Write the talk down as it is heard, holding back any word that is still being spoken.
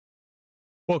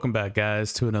Welcome back,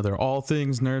 guys, to another All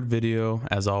Things Nerd video.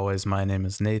 As always, my name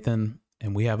is Nathan,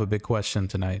 and we have a big question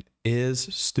tonight. Is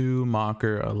Stu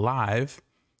Macher alive,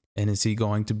 and is he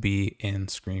going to be in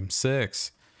Scream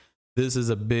 6? This is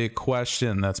a big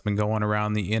question that's been going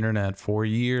around the internet for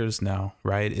years now,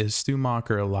 right? Is Stu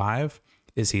Macher alive?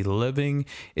 Is he living?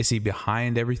 Is he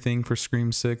behind everything for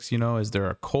Scream 6? You know, is there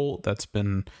a cult that's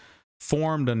been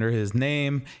formed under his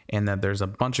name, and that there's a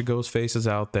bunch of ghost faces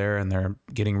out there and they're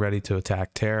getting ready to attack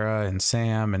Tara and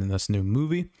Sam and in this new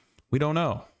movie? We don't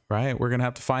know, right? We're gonna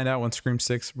have to find out when Scream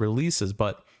 6 releases.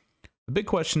 But the big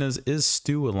question is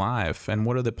Stu alive, and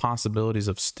what are the possibilities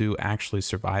of Stu actually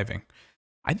surviving?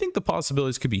 I think the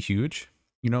possibilities could be huge.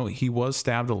 You know, he was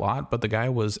stabbed a lot, but the guy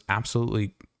was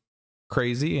absolutely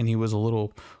crazy, and he was a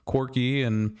little quirky,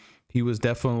 and he was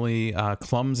definitely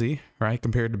clumsy, right,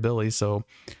 compared to Billy. So,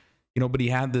 you know, but he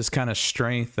had this kind of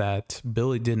strength that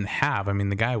Billy didn't have. I mean,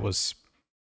 the guy he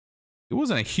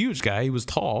wasn't a huge guy. He was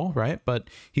tall, right? But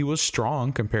he was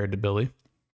strong compared to Billy.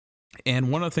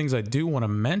 And one of the things I do want to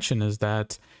mention is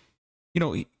that, you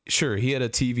know, sure, he had a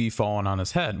TV falling on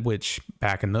his head, which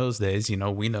back in those days, you know,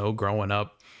 we know growing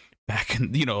up back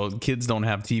in, you know, kids don't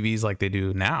have TVs like they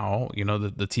do now. You know,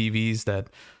 the TVs that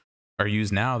are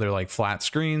used now, they're like flat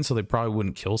screens, so they probably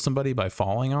wouldn't kill somebody by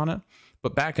falling on it.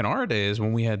 But back in our days,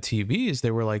 when we had TVs, they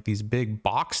were like these big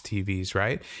box TVs,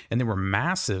 right? And they were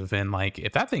massive. And like,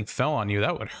 if that thing fell on you,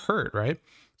 that would hurt, right?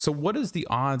 So what is the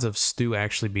odds of Stu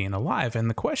actually being alive? And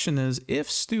the question is, if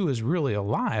Stu is really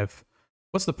alive,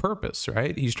 what's the purpose,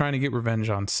 right? He's trying to get revenge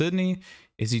on Sydney.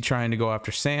 Is he trying to go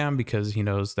after Sam because he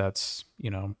knows that's, you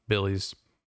know, Billy's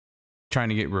trying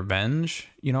to get revenge?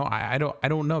 You know, I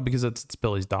don't know, because it's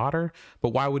Billy's daughter.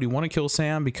 But why would he want to kill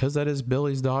Sam? Because that is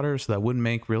Billy's daughter, so that wouldn't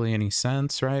make really any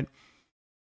sense, right?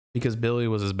 Because Billy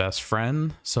was his best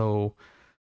friend. So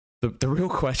the real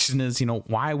question is, you know,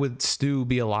 why would Stu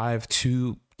be alive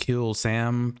to kill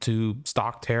Sam, to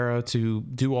stalk Tara, to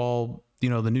do all, you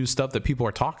know, the new stuff that people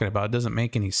are talking about? It doesn't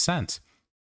make any sense.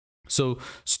 So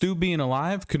Stu being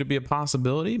alive, could it be a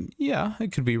possibility? Yeah,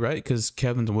 it could be, right? Because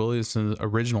Kevin Williamson's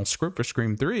original script for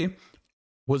Scream 3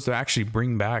 was to actually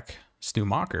bring back Stu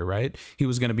Macher, right? He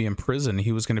was going to be in prison.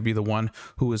 He was going to be the one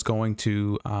who was going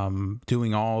to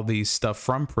doing all these stuff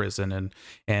from prison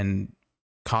and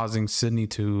causing Sydney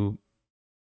to,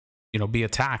 you know, be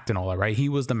attacked and all that, right? He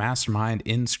was the mastermind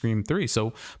in Scream 3.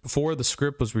 So before the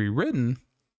script was rewritten,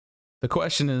 the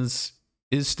question is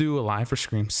Stu alive for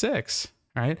Scream 6?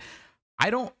 Right? I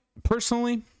don't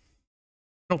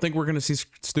think we're going to see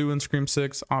Stu in Scream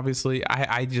 6. Obviously,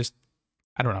 I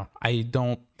don't know.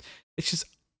 It's just,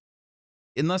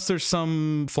 unless there's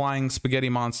some flying spaghetti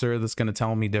monster that's going to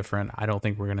tell me different, I don't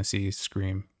think we're going to see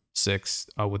Scream 6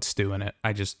 with Stu in it.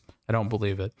 I don't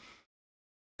believe it.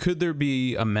 Could there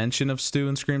be a mention of Stu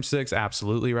in Scream 6?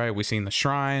 Absolutely, right? We've seen the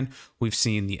shrine. We've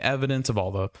seen the evidence of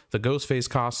all the Ghostface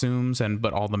costumes,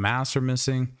 but all the masks are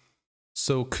missing.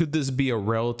 So could this be a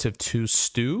relative to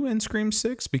Stu in Scream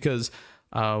 6? Because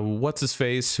what's his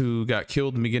face, who got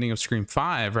killed in the beginning of Scream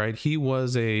 5, right? He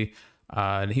was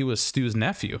Stu's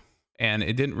nephew, and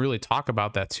it didn't really talk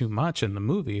about that too much in the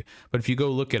movie. But if you go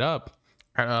look it up,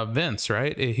 Vince,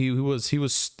 right? He was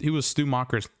Stu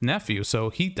Macher's nephew, so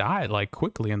he died like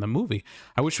quickly in the movie.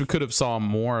 I wish we could have saw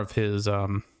more of his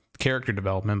character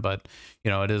development, but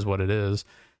you know, it is what it is.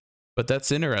 But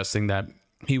that's interesting that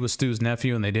he was Stu's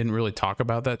nephew, and they didn't really talk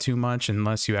about that too much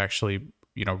unless you actually,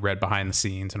 you know, read behind the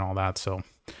scenes and all that. So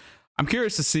I'm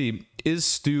curious to see, is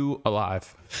Stu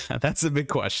alive? That's a big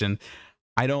question.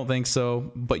 I don't think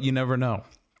so, but you never know.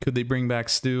 Could they bring back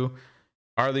Stu?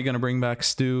 Are they going to bring back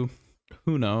Stu?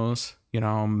 Who knows? You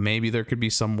know, maybe there could be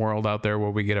some world out there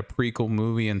where we get a prequel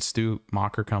movie and Stu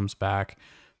Macher comes back.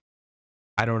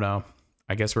 I don't know.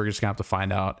 I guess we're just going to have to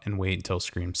find out and wait until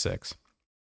Scream 6.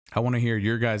 I want to hear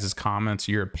your guys' comments,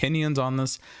 your opinions on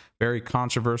this very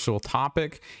controversial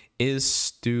topic. Is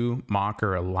Stu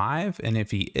Macher alive? And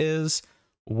if he is,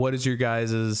 what is your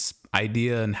guys'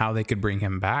 idea and how they could bring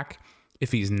him back?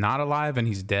 If he's not alive and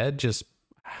he's dead, just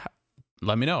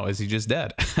let me know. Is he just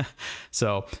dead?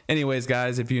 So anyways,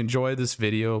 guys, if you enjoyed this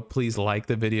video, please like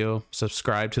the video,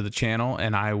 subscribe to the channel,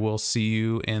 and I will see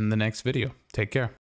you in the next video. Take care.